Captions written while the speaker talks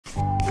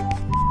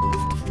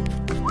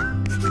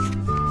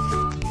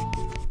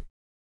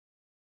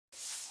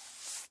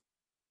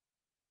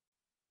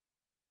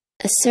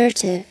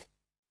assertive,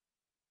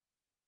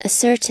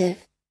 assertive,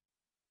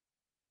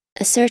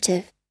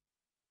 assertive.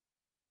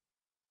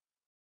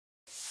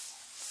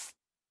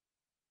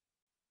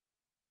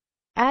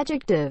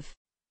 Adjective.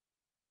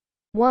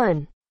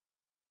 1.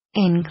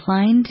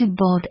 Inclined to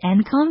bold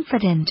and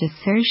confident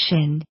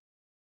assertion.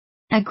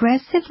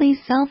 Aggressively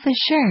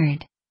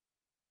self-assured.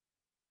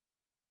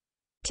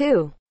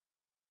 2.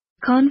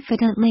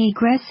 Confidently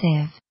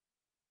aggressive.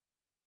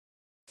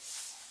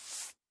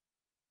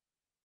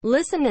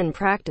 Listen and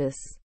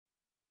practice.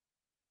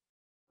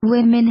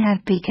 Women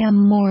have become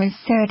more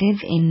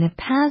assertive in the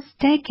past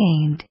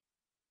decade.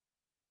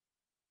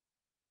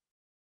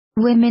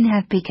 Women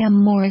have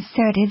become more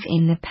assertive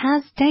in the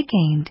past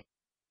decade.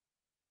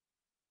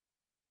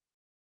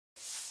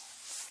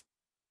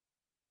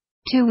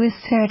 Too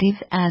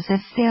assertive as a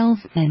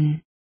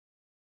salesman.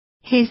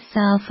 His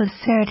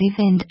self-assertive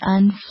and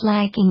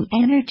unflagging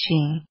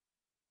energy.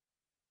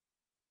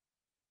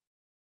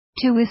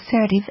 Too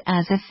assertive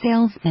as a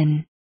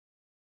salesman.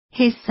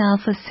 His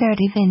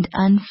self-assertive and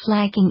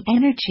unflagging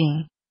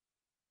energy.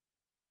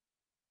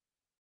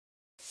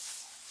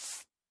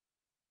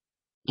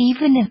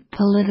 Even if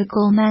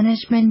political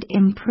management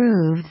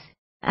improves,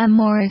 a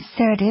more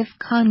assertive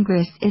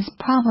Congress is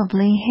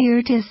probably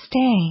here to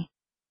stay.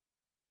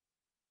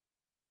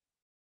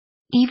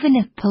 Even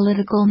if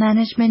political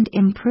management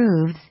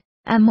improves,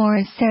 a more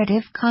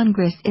assertive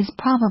Congress is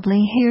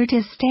probably here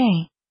to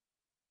stay.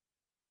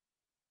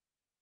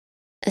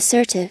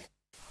 Assertive.